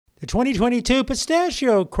The 2022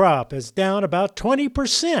 pistachio crop is down about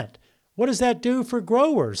 20%. What does that do for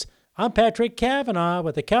growers? I'm Patrick Cavanaugh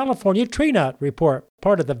with the California Tree Nut Report,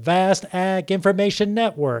 part of the vast Ag Information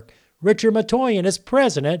Network. Richard Matoyan is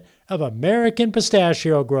president of American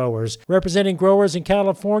Pistachio Growers, representing growers in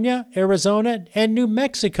California, Arizona, and New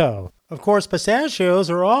Mexico. Of course, pistachios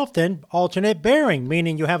are often alternate bearing,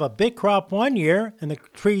 meaning you have a big crop one year and the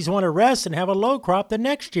trees want to rest and have a low crop the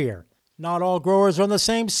next year. Not all growers are on the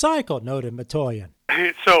same cycle, noted Matoyan.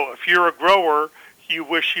 So if you're a grower, you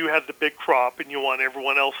wish you had the big crop and you want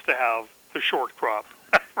everyone else to have the short crop,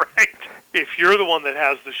 right? If you're the one that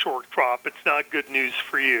has the short crop, it's not good news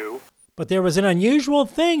for you. But there was an unusual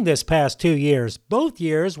thing this past 2 years. Both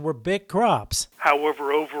years were big crops.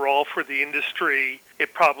 However, overall for the industry,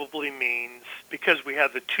 it probably means because we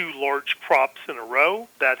had the two large crops in a row,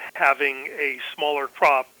 that having a smaller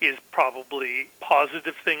crop is probably a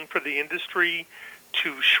positive thing for the industry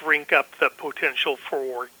to shrink up the potential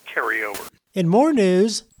for carryover. In more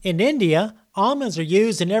news, in India, almonds are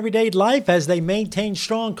used in everyday life as they maintain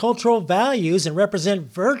strong cultural values and represent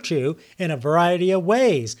virtue in a variety of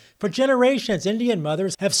ways. For generations, Indian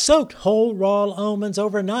mothers have soaked whole raw almonds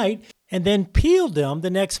overnight and then peeled them the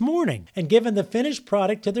next morning and given the finished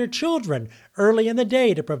product to their children early in the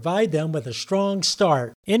day to provide them with a strong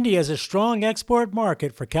start. India is a strong export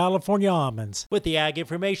market for California almonds. With the Ag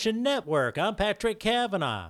Information Network, I'm Patrick Cavanaugh.